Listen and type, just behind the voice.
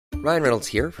Ryan Reynolds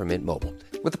here from Mint Mobile.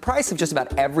 With the price of just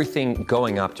about everything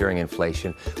going up during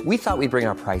inflation, we thought we'd bring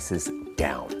our prices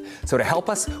down. So to help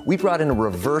us, we brought in a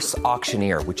reverse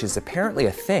auctioneer, which is apparently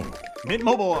a thing. Mint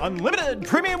Mobile Unlimited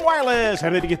Premium Wireless.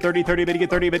 How to get 30, 30, bit to get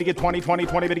 30, bit to get 20, 20,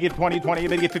 20, bit to get 20, 20,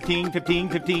 bit to get 15, 15,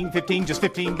 15, 15, just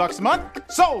 $15 a month?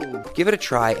 Sold! Give it a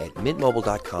try at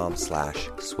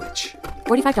mintmobile.com/switch.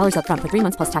 $45 up front for 3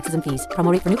 months plus taxes and fees.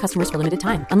 Promo rate for new customers for limited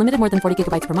time. Unlimited more than 40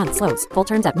 gigabytes per month. Slows full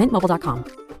terms at mintmobile.com.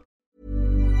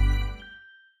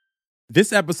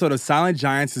 This episode of Silent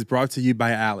Giants is brought to you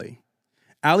by Ally.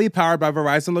 Ally, powered by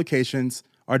Verizon locations,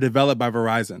 are developed by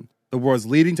Verizon, the world's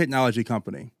leading technology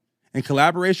company. In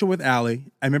collaboration with Ally,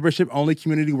 a membership-only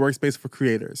community workspace for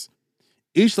creators.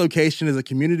 Each location is a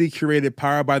community curated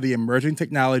powered by the emerging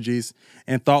technologies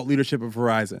and thought leadership of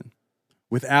Verizon.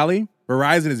 With Ally,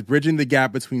 Verizon is bridging the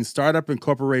gap between startup and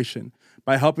corporation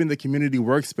by helping the community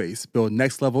workspace build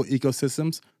next-level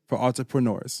ecosystems for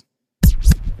entrepreneurs.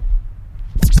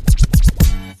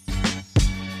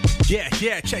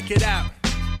 Yeah, check it out.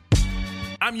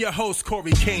 I'm your host,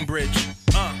 Corey Cambridge.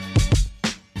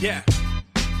 Yeah.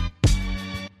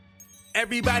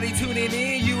 Everybody tuning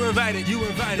in, you invited.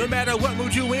 No matter what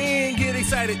mood you in, get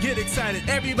excited.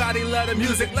 Everybody love the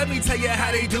music, let me tell you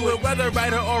how they do it. Whether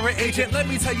writer or an agent, let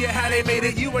me tell you how they made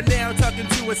it. You are now talking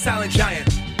to a silent giant.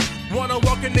 Wanna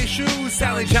walk in their shoes,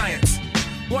 silent giants.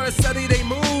 Wanna study they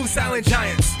moves, silent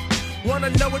giants. Wanna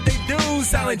know what they do,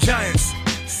 silent giants.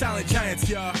 Silent giants,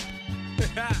 y'all.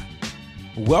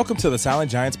 Welcome to the Silent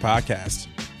Giants Podcast,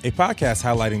 a podcast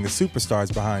highlighting the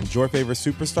superstars behind your favorite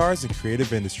superstars in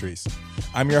creative industries.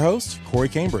 I'm your host, Corey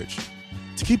Cambridge.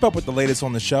 To keep up with the latest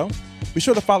on the show, be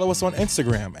sure to follow us on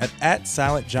Instagram at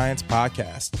Silent Giants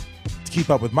Podcast. To keep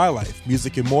up with my life,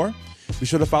 music, and more, be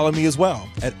sure to follow me as well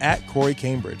at Corey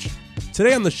Cambridge.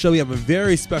 Today on the show, we have a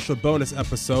very special bonus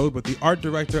episode with the art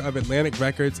director of Atlantic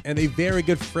Records and a very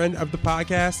good friend of the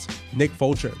podcast, Nick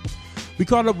Fulcher. We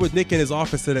caught up with Nick in his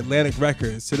office at Atlantic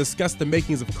Records to discuss the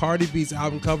makings of Cardi B's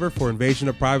album cover for Invasion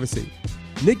of Privacy.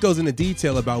 Nick goes into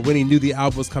detail about when he knew the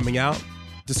album was coming out,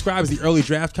 describes the early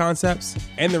draft concepts,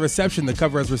 and the reception the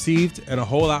cover has received, and a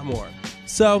whole lot more.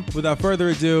 So, without further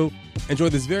ado, enjoy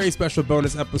this very special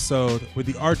bonus episode with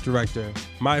the art director,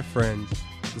 my friend,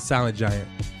 the Silent Giant,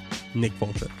 Nick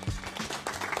Fulcher.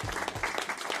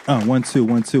 1 2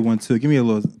 1 2 1 2. Give me a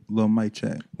little mic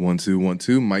check. 1 2 1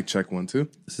 2. Mic check 1 2.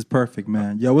 This is perfect,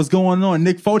 man. Yo, what's going on?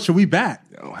 Nick Fulcher, we back.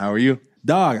 Yo, how are you?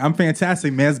 Dog, I'm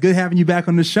fantastic, man. It's good having you back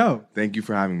on the show. Thank you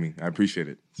for having me. I appreciate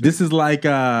it. This is like, do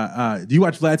you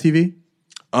watch Vlad TV?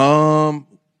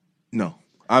 No.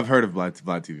 I've heard of Vlad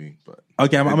TV, but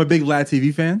okay, I'm a big Vlad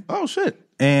TV fan. Oh shit!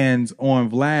 And on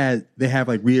Vlad, they have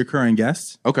like reoccurring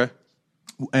guests. Okay.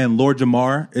 And Lord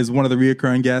Jamar is one of the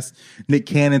reoccurring guests. Nick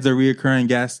Cannon's a reoccurring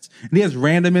guest. And he has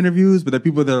random interviews, but they're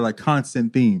people that are like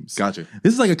constant themes. Gotcha.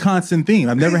 This is like a constant theme.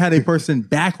 I've never had a person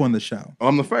back on the show. Oh,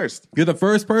 I'm the first. You're the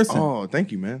first person. Oh,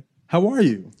 thank you, man. How are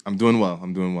you? I'm doing well.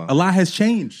 A lot has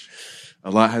changed. A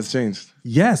lot has changed.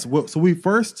 Yes. Well, so we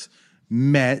first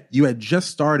met, you had just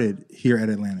started here at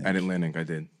Atlantic. At Atlantic, I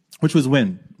did. Which was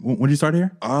when? When did you start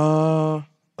here? About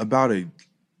the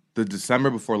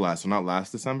December before last. So not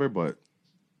last December, but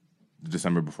the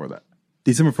December before that.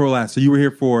 December before last. So you were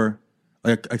here for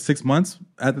like 6 months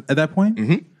at that point?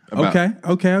 Mm-hmm.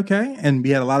 Okay. And we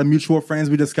had a lot of mutual friends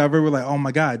we discovered. We're like, oh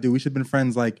my God, dude, we should have been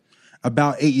friends like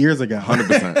about 8 years ago.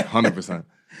 100%.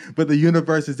 But the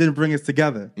universe just didn't bring us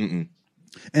together. Mm-mm.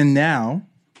 And now,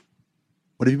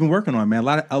 what have you been working on, man?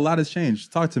 A lot has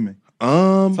changed. Talk to me.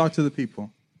 Talk to the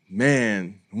people.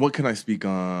 Man, what can I speak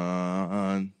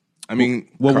on? I mean...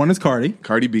 Well, one is Cardi.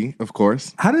 Cardi B, of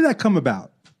course. How did that come about?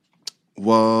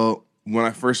 Well, when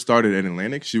I first started at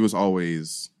Atlantic, she was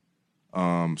always...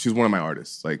 she was one of my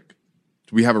artists. Like,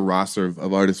 we have a roster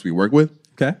of artists we work with.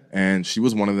 Okay. And she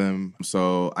was one of them.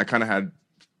 So I kind of had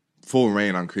full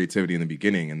reign on creativity in the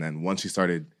beginning. And then once she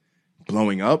started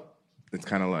blowing up, it's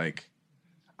kind of like...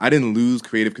 I didn't lose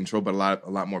creative control, but a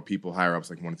lot more people higher ups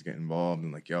like wanted to get involved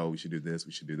and like, yo, we should do this,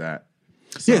 we should do that.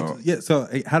 So, yeah. So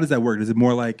how does that work? Is it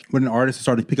more like when an artist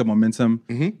started to pick up momentum,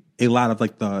 a lot of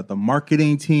like the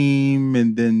marketing team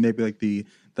and then maybe like the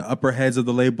upper heads of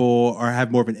the label or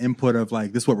have more of an input of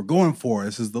like, this is what we're going for.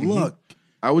 This is the look.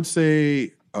 I would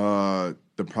say the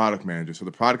product manager. So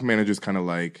the product manager is kind of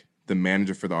like the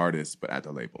manager for the artist, but at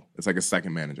the label. It's like a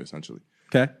second manager essentially.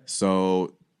 Okay.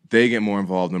 So they get more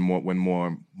involved when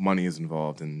more money is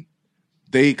involved, and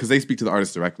because they speak to the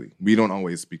artist directly. We don't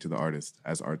always speak to the artist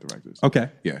as art directors. Okay.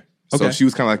 Yeah. So she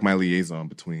was kind of like my liaison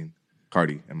between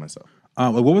Cardi and myself.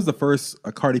 What was the first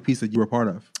Cardi piece that you were a part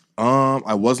of?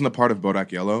 I wasn't a part of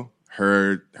Bodak Yellow.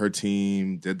 Her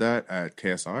team did that at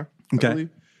KSR, I believe.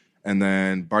 And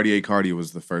then Bartier Cardi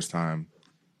was the first time.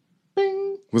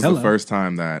 Was Hello. the first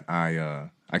time that I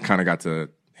kind of got to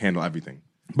handle everything.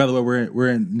 By the way, we're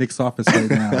in Nick's office right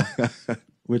now,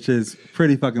 which is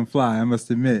pretty fucking fly, I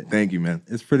must admit. Thank you, man.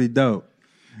 It's pretty dope.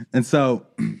 And so,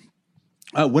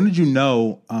 when did you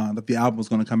know that the album was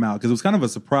going to come out? Because it was kind of a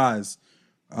surprise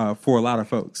for a lot of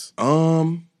folks.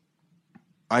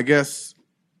 I guess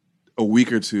a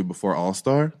week or two before All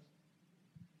Star.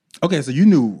 Okay, so you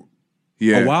knew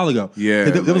a while ago. Yeah.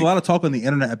 There was a lot of talk on the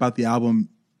internet about the album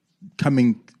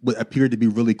coming what appeared to be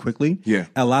really quickly. Yeah.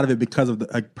 A lot of it because of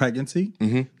the pregnancy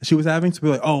that she was having. So be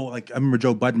like, oh, like I remember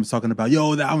Joe Budden was talking about,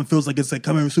 yo, the album feels like it's like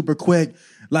coming super quick.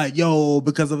 Like, yo,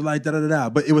 because of like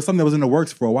da-da-da-da. But it was something that was in the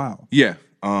works for a while. Yeah.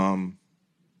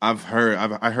 I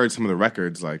heard some of the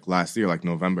records like last year, like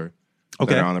November,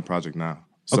 that are on the project now.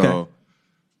 So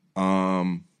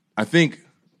I think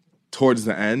towards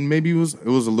the end maybe it was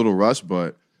a little rushed,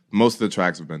 but most of the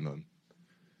tracks have been done.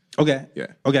 Okay. Yeah.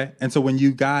 Okay. And so when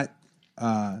you got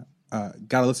to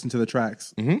listen to the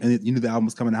tracks and you knew the album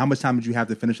was coming, how much time did you have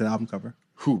to finish that album cover?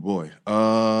 Whew, boy.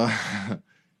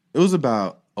 It was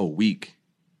about a week.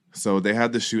 So they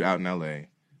had the shoot out in LA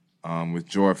with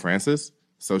Jorah Francis.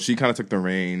 So she kind of took the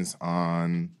reins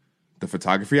on the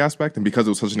photography aspect. And because it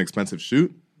was such an expensive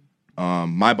shoot,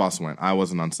 my boss went. I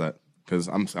wasn't on set because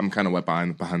I'm kind of wet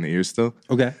behind the ears still.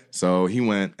 Okay. So he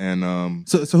went and...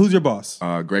 So who's your boss?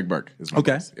 Greg Burke is my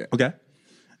boss. Yeah. Okay.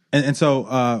 And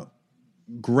so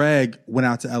Greg went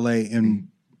out to LA and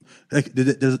like,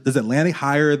 does Atlantic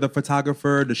hire the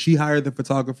photographer? Does she hire the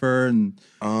photographer? And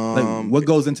like, what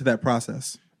goes into that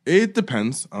process? It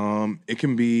depends. It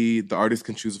can be the artist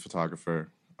can choose a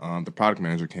photographer. The product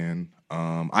manager can.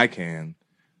 I can.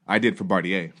 I did for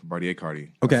Bartier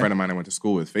Cardi. Okay. A friend of mine I went to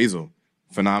school with, Faisal,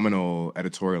 phenomenal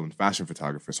editorial and fashion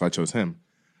photographer. So I chose him.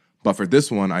 But for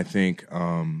this one, I think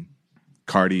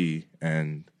Cardi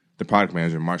and the product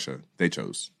manager, Marsha, they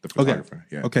chose the photographer.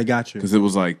 Okay. Yeah. Okay, got you. Because it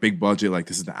was like big budget, like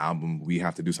this is the album, we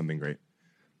have to do something great.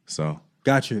 So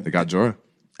got you. They got Jorah.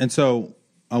 And so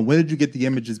when did you get the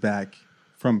images back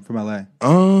from LA?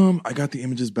 I got the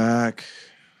images back.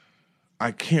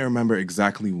 I can't remember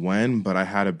exactly when, but I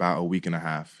had about a week and a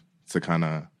half to kind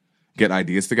of get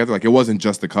ideas together. Like it wasn't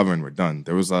just the cover and we're done.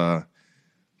 There was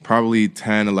probably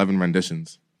 10, 11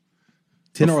 renditions.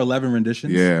 10 or 11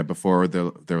 renditions? Yeah, before they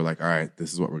were like, all right,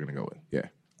 this is what we're going to go with. Yeah.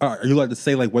 Are you allowed to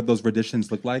say like what those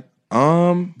renditions look like?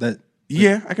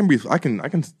 Yeah, I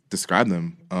can describe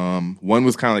them. One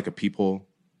was kind of like a peephole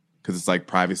because it's like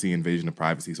privacy, invasion of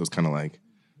privacy. So it's kind of like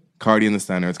Cardi in the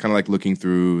center. It's kind of like looking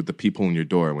through the peephole in your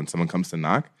door when someone comes to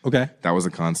knock. Okay. That was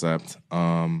a concept.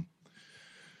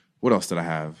 What else did I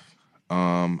have?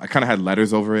 I kind of had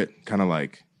letters over it, kind of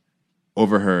like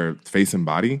over her face and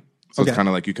body. So it's kind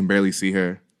of like you can barely see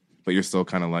her, but you're still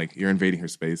kind of like you're invading her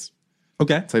space.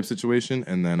 Okay. Type situation.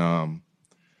 And then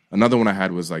another one I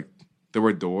had was like there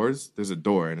were doors. There's a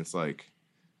door and it's like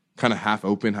kind of half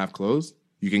open, half closed.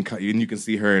 You can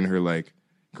see her in her like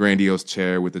grandiose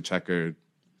chair with the checkered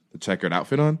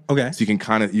outfit on. Okay. So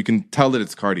you can tell that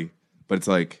it's Cardi, but it's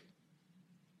like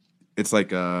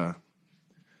what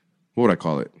would I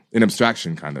call it? An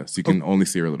abstraction kind of. So you can only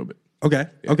see her a little bit. Okay.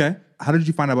 Yeah. Okay. How did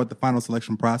you find out about the final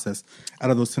selection process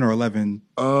out of those 10 or 11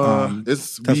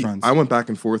 test runs? I went back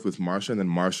and forth with Marsha, and then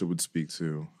Marsha would speak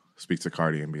to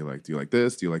Cardi and be like, "Do you like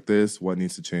this? Do you like this? What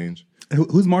needs to change?"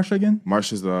 Who's Marsha again?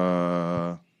 Marsha's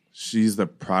she's the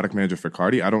product manager for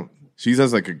Cardi. She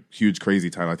has like a huge crazy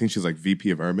title. I think she's like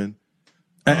VP of Urban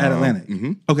at Atlantic.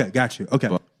 Mm-hmm. Okay, got you. Okay,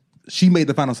 she made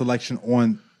the final selection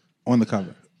on the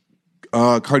cover.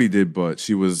 Cardi did, but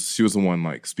she was the one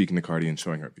like speaking to Cardi and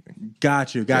showing her everything.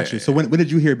 Got you. So when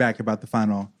did you hear back about the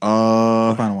final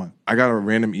one? I got a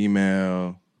random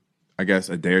email, I guess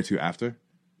a day or two after.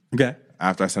 Okay.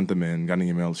 After I sent them in, got an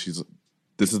email. This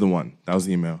is the one. That was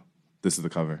the email. This is the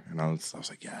cover, and I was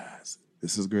like, yes,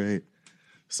 this is great.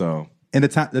 So and the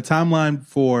timeline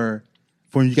for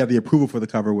when you got the approval for the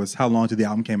cover was how long till the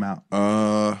album came out?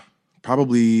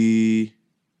 Probably.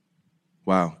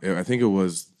 Wow, I think it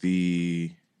was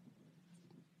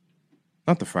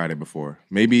not the Friday before.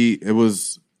 Maybe it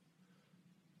was,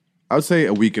 I would say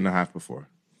a week and a half before.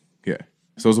 Yeah.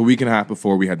 So it was a week and a half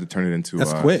before we had to turn it into to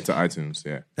iTunes.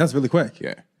 Yeah. That's really quick.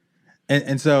 Yeah.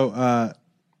 And so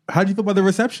how do you feel about the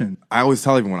reception? I always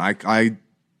tell everyone, I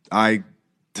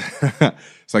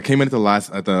so I came in at the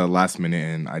last minute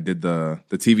and I did the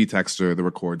TV texture, the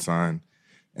record sign,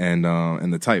 and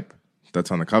the type that's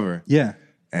on the cover. Yeah.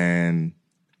 And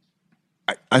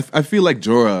I feel like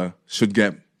Jorah should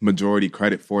get majority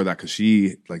credit for that because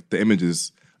she, like, the image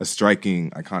is a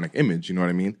striking, iconic image. You know what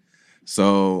I mean?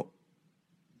 So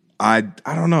I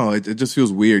don't know. It just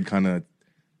feels weird kind of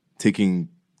taking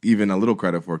even a little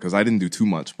credit for it because I didn't do too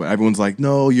much. But everyone's like,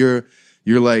 no, you're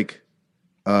like,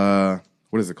 what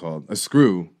is it called? A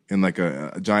screw in like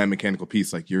a giant mechanical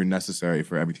piece. Like you're necessary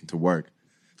for everything to work.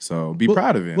 So be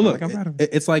proud of it. Well, look, I'm proud of it.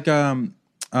 It's like we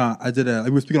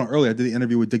were speaking on earlier. I did the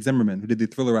interview with Dick Zimmerman, who did the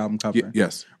Thriller album cover.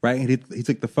 Yes. Right? And he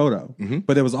took the photo.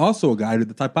 But there was also a guy who did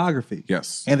the typography.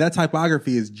 Yes. And that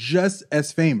typography is just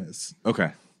as famous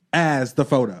Okay. as the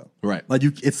photo. Right. Like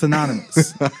it's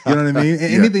synonymous. You know what I mean? And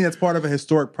anything that's part of a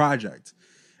historic project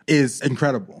is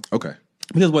incredible. Okay.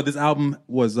 Because this album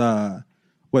was the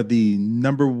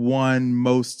 #1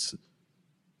 most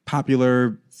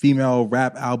popular female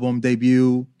rap album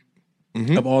debut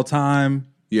of all time.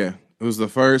 Yeah. It was the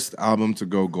first album to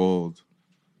go gold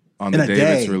on the day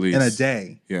of its release. In a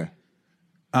day. Yeah.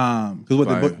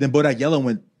 Because then Bodak Yellow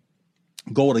went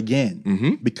gold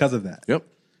again because of that. Yep.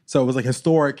 So it was like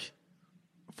historic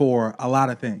for a lot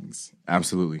of things.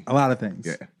 Absolutely. A lot of things.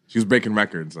 Yeah. She was breaking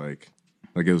records like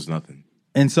it was nothing.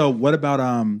 And so what about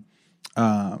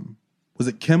was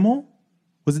it Kimmel?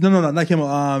 Was it no, not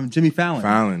Kimmel, Jimmy Fallon.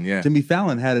 Fallon, yeah. Jimmy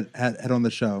Fallon had it on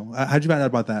the show. How'd you find out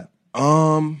about that?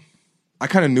 I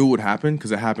kind of knew what happened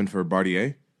because it happened for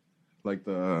Bartier, like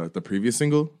the previous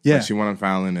single. Yeah. Like she went on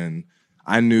Fallon and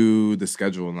I knew the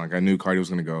schedule and like I knew Cardi was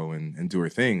gonna go and do her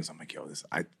thing. So I'm like, yo,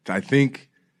 I think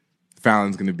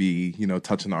Fallon's gonna be,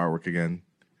 touching the artwork again.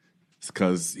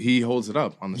 Because he holds it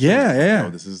up on the show. Yeah.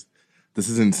 Yo, this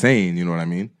is insane, you know what I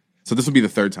mean? So this will be the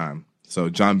third time. So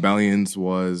John Bellion's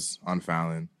was on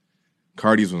Fallon,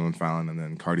 Cardi's was on Fallon, and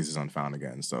then Cardi's is on Fallon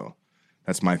again. So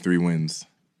that's my 3 wins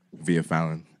via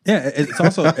Fallon. Yeah, it's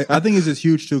also I think it's just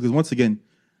huge too because once again,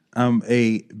 I'm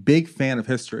a big fan of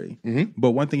history.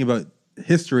 But one thing about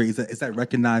history is that it's not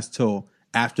recognized till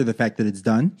after the fact that it's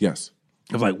done. Yes.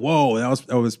 I was like, whoa,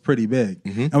 that was pretty big.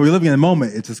 And we're living in a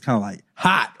moment, it's just kind of like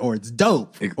hot or it's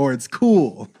dope or it's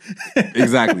cool.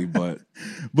 Exactly, but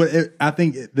I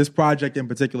think this project in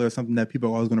particular is something that people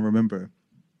are always going to remember.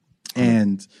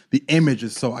 And the image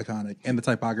is so iconic and the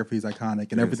typography is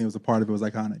iconic and everything was a part of it was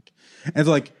iconic. And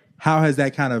so like, how has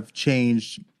that kind of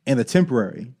changed in the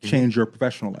temporary, changed your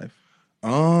professional life?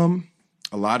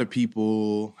 A lot of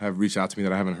people have reached out to me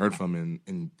that I haven't heard from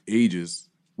in ages,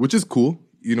 which is cool.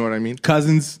 You know what I mean?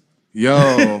 Cousins.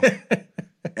 Yo,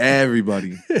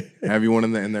 everybody, everyone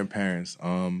in their parents.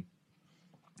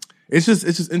 It's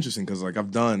just interesting because like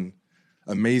I've done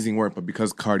amazing work, but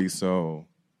because Cardi's so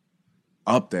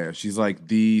up there, she's like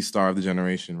the star of the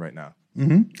generation right now.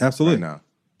 Absolutely. Right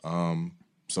now.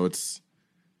 So it's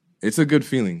a good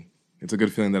feeling. It's a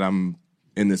good feeling that I'm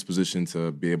in this position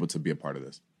to be able to be a part of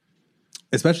this.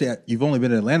 Especially you've only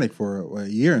been in Atlantic for a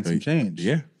year and some change.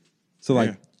 Yeah. So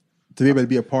like to be able to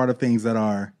be a part of things that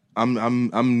are.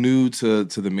 I'm new to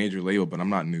the major label, but I'm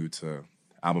not new to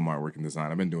album artwork and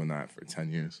design. I've been doing that for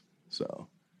 10 years. So.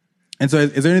 And so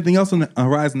is there anything else on the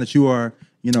horizon that you are,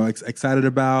 excited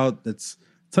about?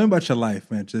 Tell me about your life,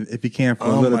 man, if you can for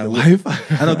a little bit. Life?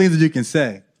 I know things that you can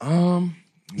say. You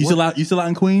still out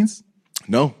in Queens?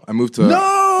 No, I moved to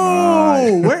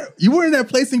Where you were in that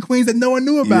place in Queens that no one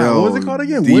knew about. Yo, what was it called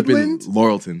again? Deep Woodland? in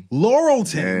Laurelton.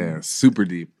 Laurelton. Yeah, super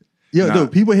deep.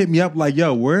 Dude, people hit me up like,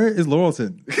 yo, where is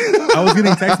Laurelton? I was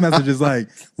getting text messages like,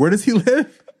 where does he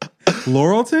live?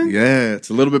 Laurelton? Yeah, it's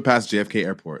a little bit past JFK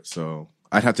Airport, so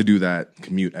I'd have to do that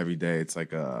commute every day. It's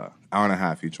like an hour and a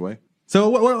half each way. So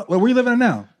where are you living at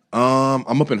now?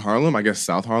 I'm up in Harlem, I guess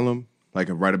South Harlem, like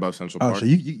right above Central Park. Oh, so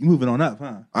you moving on up,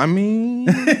 huh? I mean,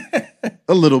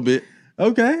 a little bit.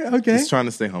 Okay. Just trying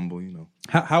to stay humble,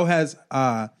 How has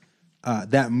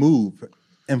that move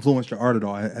influenced your art at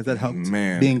all? Has that helped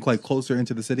being like closer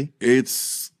into the city?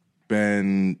 It's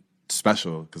been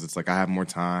special because it's like I have more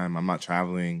time. I'm not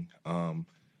traveling.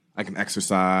 I can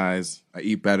exercise. I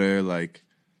eat better. Like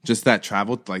just that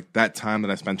travel, like that time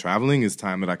that I spend traveling is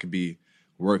time that I could be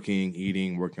working,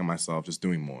 eating, working on myself, just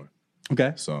doing more.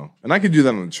 Okay. So, and I could do that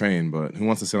on the train, but who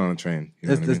wants to sit on a train? You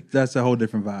know what I mean? That's a whole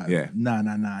different vibe. Yeah. Nah,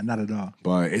 not at all.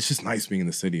 But it's just nice being in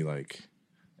the city. Like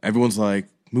everyone's like,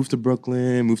 move to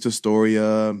Brooklyn, move to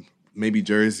Astoria, maybe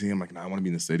Jersey. I'm like, nah, I want to be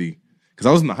in the city. Because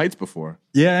I was in the Heights before.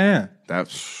 Yeah.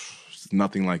 That's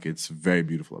nothing like it. It's very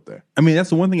beautiful up there. I mean, that's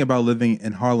the one thing about living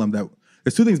in Harlem that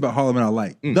there's two things about Harlem that I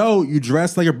like. Though you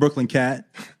dress like a Brooklyn cat.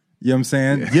 You know what I'm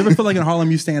saying? Yeah. You ever feel like in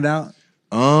Harlem you stand out?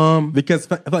 Because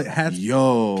I feel like cats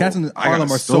in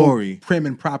Harlem are so prim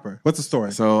and proper. What's the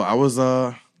story? So I was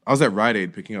at Rite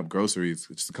Aid picking up groceries,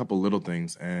 just a couple little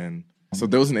things, and so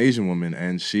there was an Asian woman,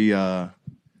 and she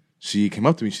came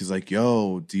up to me. She's like,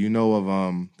 "Yo, do you know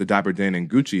of the Dapper Dan and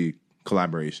Gucci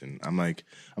collaboration?" I'm like,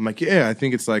 yeah, I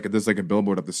think it's like there's like a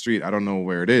billboard up the street. I don't know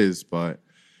where it is, but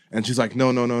And she's like, no.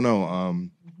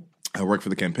 I work for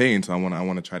the campaign, so I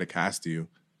want to try to cast you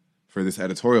for this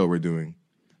editorial we're doing.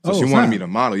 So she wanted me to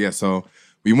model. Yeah, so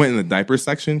we went in the diaper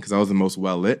section because I was the most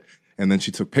well lit, and then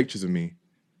she took pictures of me.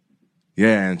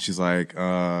 Yeah, and she's like,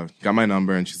 got my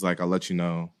number, and she's like, I'll let you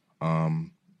know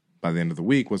by the end of the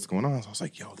week what's going on. So I was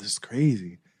like, yo, this is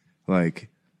crazy. Like,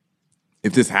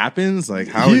 if this happens, like,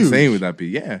 how insane would that be?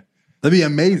 Yeah. That'd be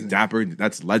amazing. Dapper,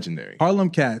 that's legendary.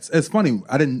 Harlem Cats. It's funny.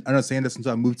 I didn't understand this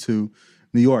until I moved to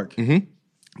New York. Mm-hmm.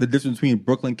 The difference between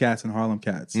Brooklyn Cats and Harlem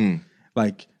Cats.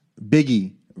 Like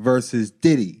Biggie versus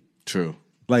Diddy. True.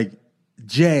 Like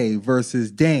Jay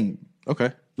versus Dame.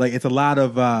 Okay. Like it's a lot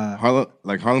of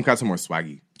Harlem Cats are more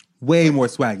swaggy. Way more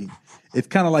swaggy. It's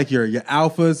kind of like your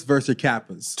alphas versus your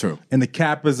kappas. True. And the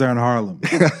kappas are in Harlem.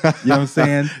 You know what I'm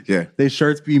saying? Yeah. They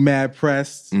shirts be mad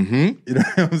pressed. Mm-hmm. You know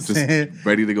what I'm saying?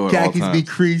 Ready to go at all times. Khakis be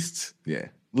creased. Yeah.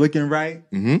 Looking right.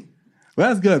 Mm-hmm. Well,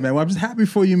 that's good, man. Well, I'm just happy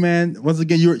for you, man. Once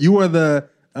again, you are the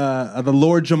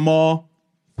Lord Jamal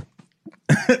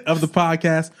of the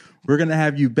podcast. We're gonna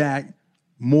have you back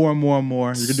more and more and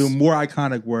more. You're gonna do more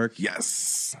iconic work.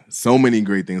 Yes, so many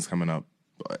great things coming up,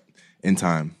 but in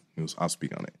time, I'll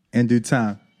speak on it. In due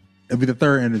time, it'll be the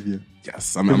third interview.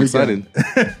 Yes, I'm excited.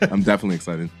 I'm definitely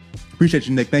excited. Appreciate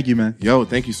you, Nick. Thank you, man. Yo,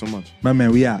 thank you so much, my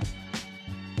man. We out.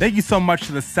 Thank you so much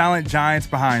to the Silent Giants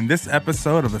behind this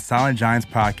episode of the Silent Giants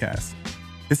podcast.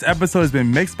 This episode has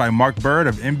been mixed by Mark Bird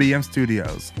of MBM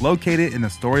Studios, located in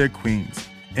Astoria, Queens,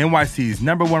 NYC's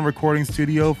 #1 recording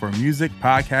studio for music,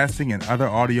 podcasting, and other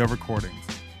audio recordings.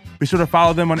 Be sure to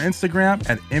follow them on Instagram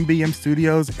at MBM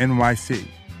Studios NYC.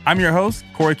 I'm your host,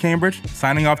 Corey Cambridge,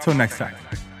 signing off till next time.